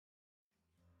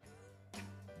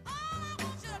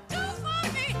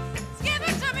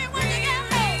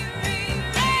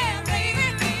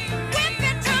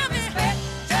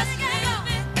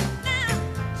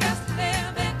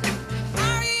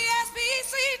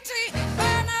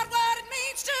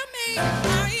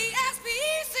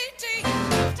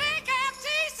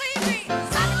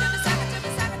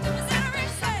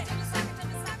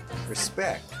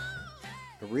Respect.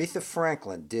 Aretha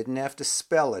Franklin didn't have to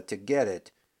spell it to get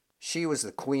it. She was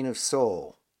the queen of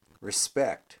soul.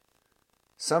 Respect.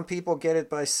 Some people get it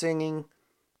by singing,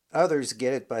 others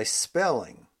get it by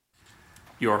spelling.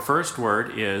 Your first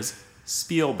word is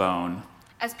spielbone.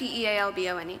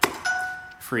 Spealbone.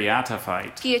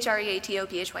 Phreatophyte.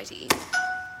 Phreatophyte.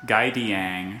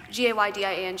 Gaidiang.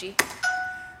 Gaydiang.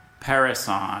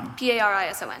 Parison.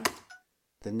 Parison.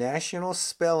 The National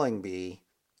Spelling Bee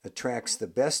attracts the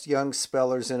best young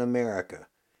spellers in America.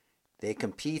 They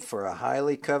compete for a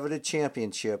highly coveted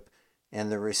championship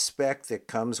and the respect that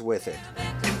comes with it.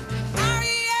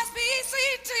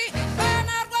 R-E-S-P-E-C-T, find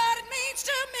out what it means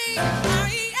to me.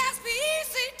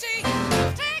 R-E-S-P-E-C-T,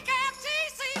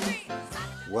 T-F-T-C-T.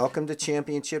 Welcome to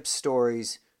Championship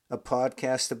Stories, a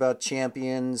podcast about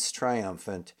champions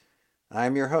triumphant.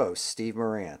 I'm your host, Steve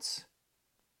Marantz.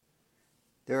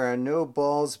 There are no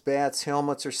balls, bats,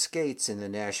 helmets, or skates in the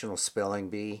National Spelling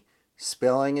Bee.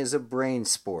 Spelling is a brain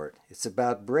sport. It's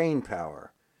about brain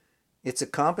power. It's a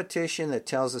competition that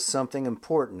tells us something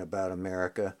important about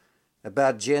America,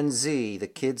 about Gen Z, the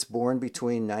kids born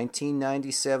between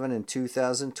 1997 and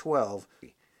 2012.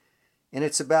 And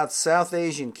it's about South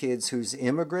Asian kids whose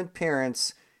immigrant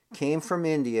parents came from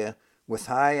India with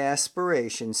high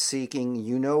aspirations seeking,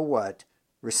 you know what,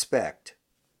 respect.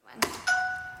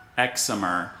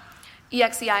 Exemer.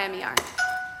 Exeimer.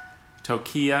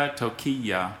 Tokia.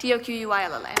 Toquyll.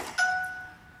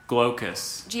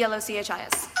 Glaucus.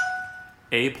 Glochis.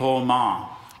 Epaulement.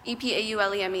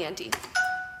 Epaulement.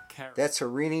 That's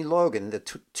Harini Logan, the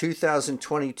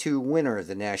 2022 winner of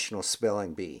the National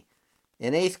Spelling Bee.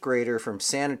 An 8th grader from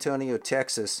San Antonio,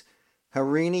 Texas,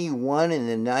 Harini won in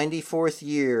the 94th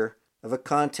year of a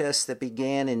contest that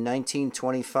began in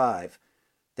 1925.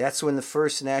 That's when the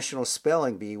first National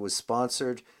Spelling Bee was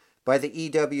sponsored by the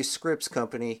E.W. Scripps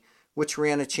Company, which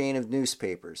ran a chain of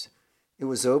newspapers. It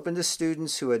was open to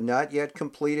students who had not yet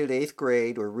completed 8th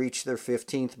grade or reached their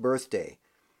 15th birthday.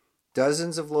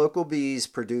 Dozens of local bees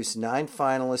produced 9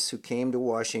 finalists who came to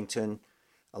Washington.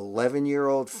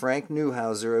 11-year-old Frank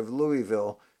Neuhauser of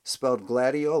Louisville spelled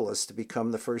gladiolus to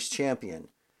become the first champion.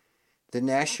 The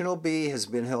National Bee has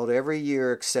been held every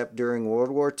year except during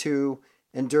World War II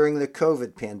and during the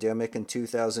COVID pandemic in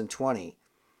 2020.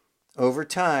 Over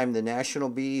time, the National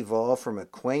Bee evolved from a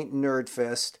quaint nerd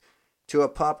fest to a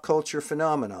pop culture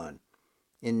phenomenon.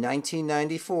 In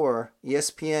 1994,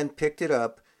 ESPN picked it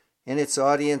up and its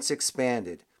audience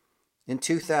expanded. In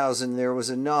 2000, there was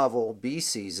a novel, Bee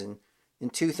Season. In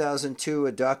 2002,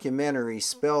 a documentary,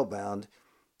 Spellbound.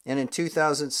 And in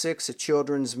 2006, a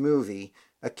children's movie,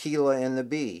 Akeelah and the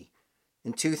Bee.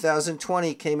 In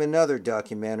 2020 came another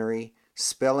documentary,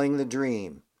 Spelling the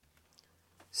Dream.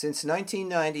 Since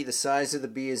 1990, the size of the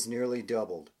bee has nearly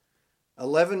doubled.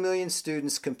 11 million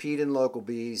students compete in local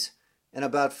bees, and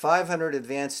about 500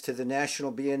 advance to the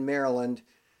National Bee in Maryland,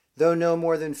 though no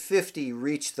more than 50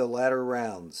 reach the latter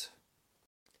rounds.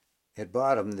 At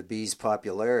bottom, the bee's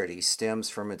popularity stems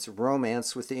from its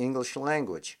romance with the English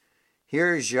language.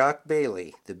 Here is Jacques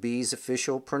Bailey, the bee's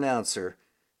official pronouncer,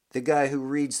 the guy who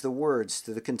reads the words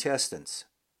to the contestants.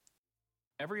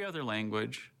 Every other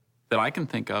language that I can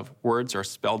think of, words are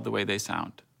spelled the way they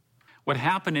sound. What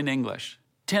happened in English?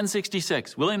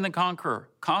 1066, William the Conqueror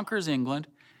conquers England,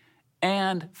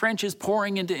 and French is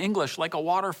pouring into English like a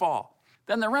waterfall.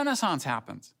 Then the Renaissance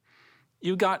happens.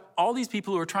 You've got all these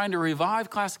people who are trying to revive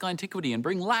classical antiquity and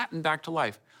bring Latin back to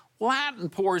life. Latin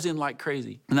pours in like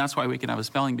crazy. And that's why we can have a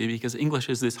spelling bee, because English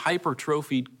is this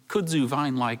hypertrophied kudzu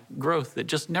vine-like growth that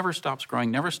just never stops growing,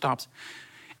 never stops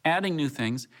adding new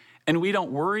things. And we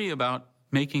don't worry about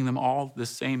making them all the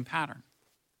same pattern.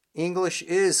 English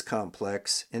is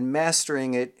complex, and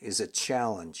mastering it is a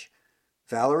challenge.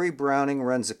 Valerie Browning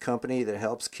runs a company that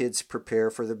helps kids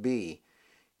prepare for the bee.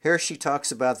 Here she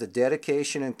talks about the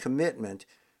dedication and commitment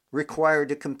required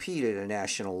to compete at a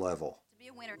national level. To be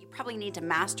a winner, you probably need to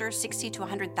master 60 to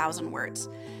 100,000 words.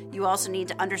 You also need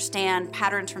to understand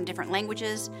patterns from different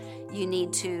languages. You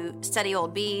need to study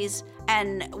old bees.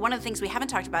 And one of the things we haven't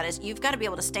talked about is you've got to be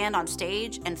able to stand on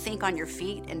stage and think on your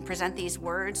feet and present these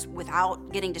words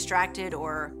without getting distracted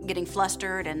or getting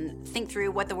flustered, and think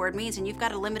through what the word means. And you've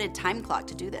got a limited time clock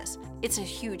to do this. It's a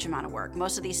huge amount of work.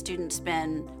 Most of these students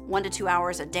spend 1 to 2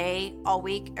 hours a day, all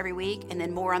week, every week, and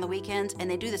then more on the weekends. And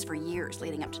they do this for years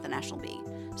leading up to the National Bee.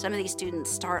 Some of these students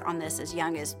start on this as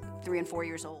young as 3 and 4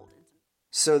 years old.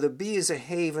 So the bee is a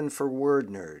haven for word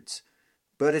nerds.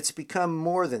 But it's become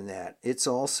more than that. It's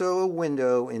also a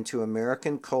window into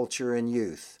American culture and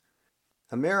youth.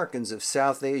 Americans of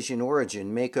South Asian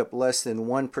origin make up less than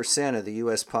 1% of the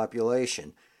U.S.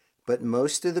 population, but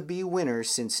most of the B winners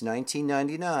since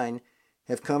 1999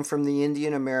 have come from the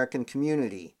Indian American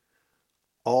community.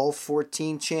 All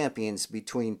 14 champions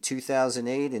between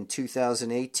 2008 and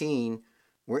 2018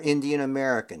 were Indian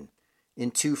American.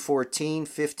 In 2014,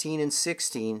 15, and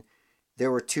 16,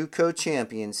 there were 2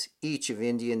 co-champions, each of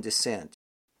Indian descent.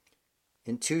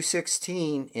 In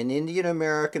 2016, an Indian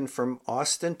American from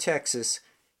Austin, Texas,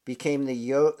 became the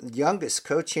youngest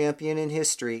co-champion in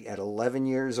history at 11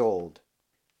 years old.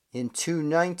 In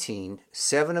 2019,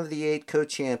 7 of the 8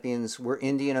 co-champions were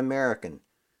Indian American.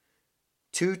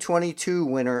 2022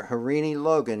 winner Harini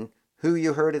Logan, who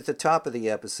you heard at the top of the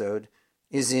episode,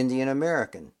 is Indian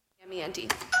American. M-E-N-D.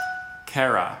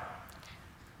 Kara.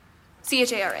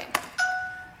 C-H-A-R-A.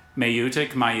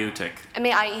 Mayutic.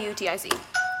 M-A-I-E-U-T-I-Z.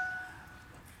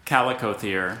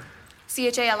 Calicothere.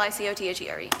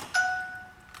 C-H-A-L-I-C-O-T-H-E-R-E.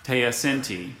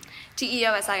 Teosinti.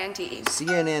 T-E-O-S-I-N-T-E.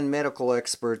 CNN medical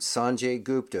expert Sanjay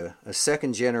Gupta, a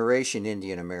second-generation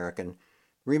Indian American,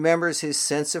 remembers his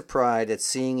sense of pride at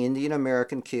seeing Indian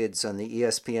American kids on the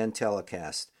ESPN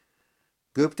telecast.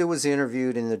 Gupta was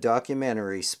interviewed in the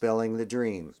documentary Spelling the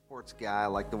Dream. Sports guy, I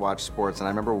like to watch sports, and I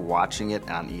remember watching it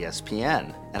on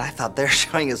ESPN. And I thought they're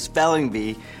showing a spelling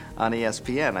bee on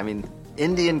ESPN. I mean,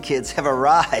 Indian kids have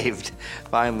arrived,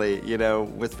 finally,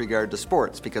 with regard to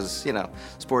sports, because,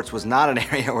 sports was not an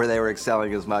area where they were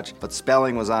excelling as much, but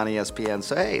spelling was on ESPN,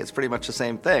 so hey, it's pretty much the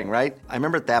same thing, right? I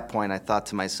remember at that point I thought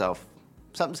to myself,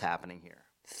 something's happening here.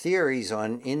 Theories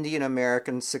on Indian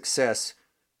American success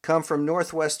come from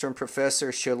Northwestern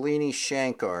professor Shalini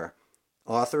Shankar,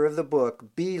 author of the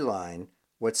book Beeline,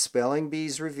 What Spelling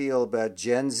Bees Reveal About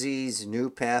Gen Z's New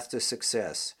Path to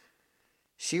Success.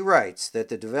 She writes that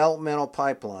the developmental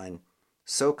pipeline,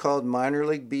 so-called minor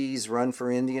league bees run for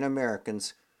Indian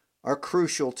Americans, are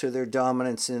crucial to their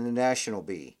dominance in the national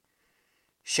bee.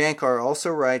 Shankar also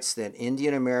writes that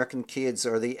Indian American kids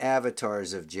are the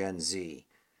avatars of Gen Z.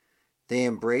 They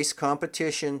embrace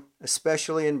competition,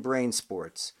 especially in brain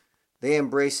sports. They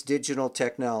embrace digital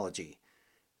technology.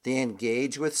 They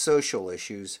engage with social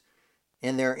issues,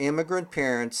 and their immigrant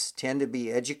parents tend to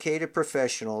be educated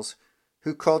professionals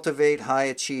who cultivate high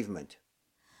achievement.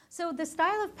 So the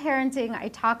style of parenting I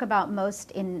talk about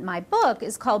most in my book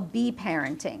is called bee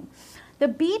parenting. The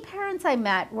bee parents I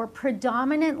met were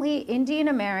predominantly Indian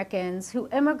Americans who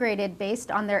immigrated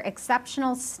based on their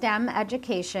exceptional STEM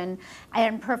education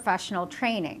and professional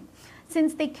training.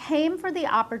 Since they came for the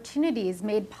opportunities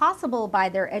made possible by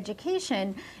their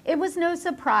education, it was no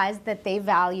surprise that they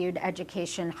valued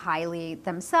education highly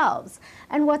themselves.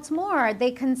 And what's more,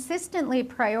 they consistently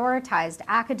prioritized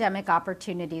academic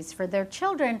opportunities for their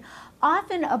children,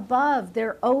 often above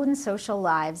their own social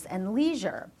lives and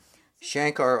leisure.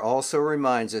 Shankar also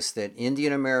reminds us that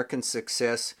Indian American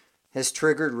success has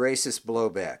triggered racist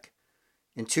blowback.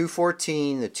 In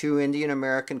 2014, the 2 Indian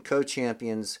American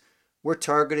co-champions were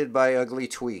targeted by ugly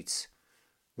tweets.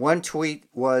 One tweet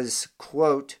was,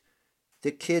 quote, "The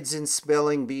kids in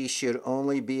Spelling Bee should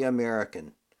only be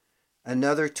American."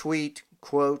 Another tweet,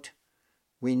 quote,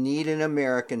 "We need an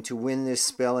American to win this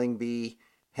Spelling Bee,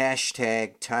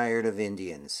 #tired of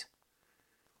Indians."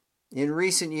 In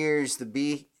recent years, the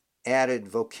Bee added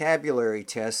vocabulary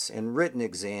tests and written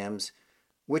exams,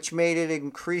 which made it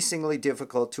increasingly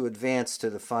difficult to advance to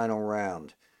the final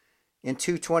round. In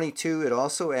 2022, it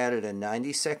also added a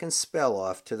 90-second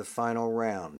spell-off to the final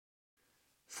round.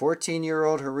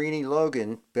 14-year-old Harini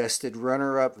Logan bested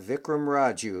runner-up Vikram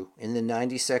Raju in the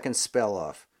 90-second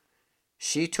spell-off.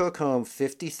 She took home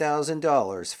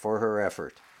 $50,000 for her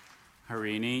effort.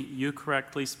 Harini, you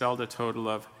correctly spelled a total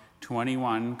of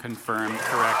 21 confirmed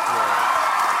correct words.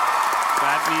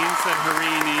 That means that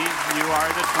Harini, you are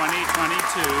the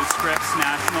 2022 Scripps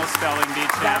National Spelling Bee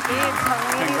Champion. That means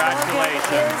Harini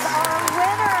Congratulations. Logan is our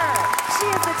winner. She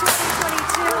is the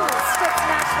 2022 Scripps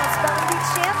National Spelling Bee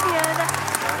Champion.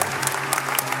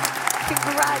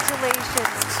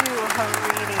 Congratulations to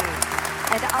Harini.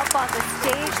 And up on the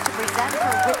stage to present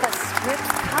her with a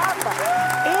Scripps Cup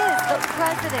is the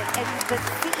president and the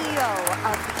CEO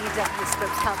of the EW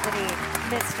Scripps Company,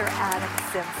 Mr. Adam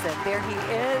Simpson. There he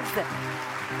is,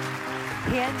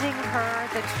 handing her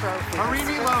the trophy.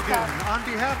 Harini Logan, on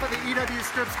behalf of the EW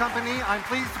Scripps Company, I'm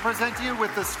pleased to present you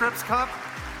with the Scripps Cup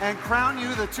and crown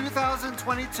you the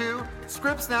 2022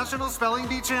 Scripps National Spelling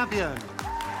Bee Champion.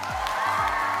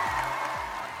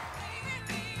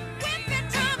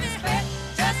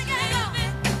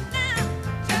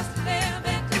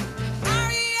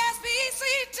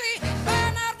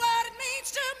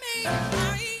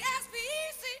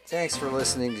 Thanks for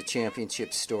listening to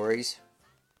Championship Stories.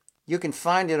 You can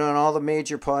find it on all the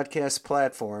major podcast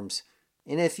platforms,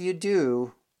 and if you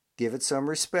do, give it some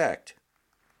respect.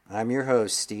 I'm your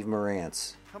host, Steve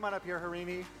Morantz. Come on up here,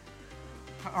 Harini.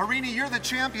 Harini, you're the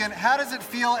champion. How does it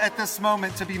feel at this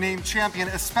moment to be named champion,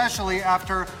 especially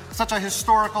after such a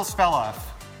historical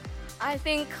spell-off? I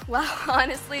think, well,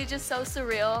 honestly, just so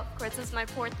surreal. Of course, this is my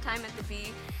 4th time at the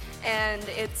B, and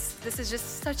this is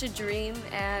just such a dream,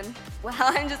 and well,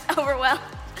 I'm just overwhelmed.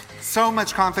 So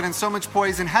much confidence, so much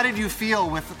poise, and how did you feel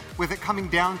with it coming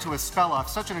down to a spell-off?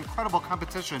 Such an incredible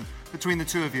competition between the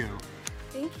two of you.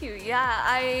 Thank you.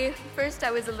 Yeah, first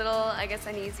I was a little, I guess,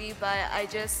 uneasy, but I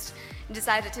just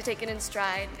decided to take it in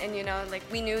stride, and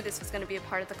we knew this was going to be a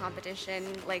part of the competition,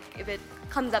 like if it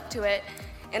comes up to it.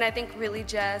 And I think really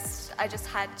I just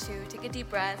had to take a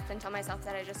deep breath and tell myself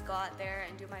that I just go out there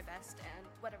and do my best, and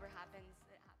whatever happens.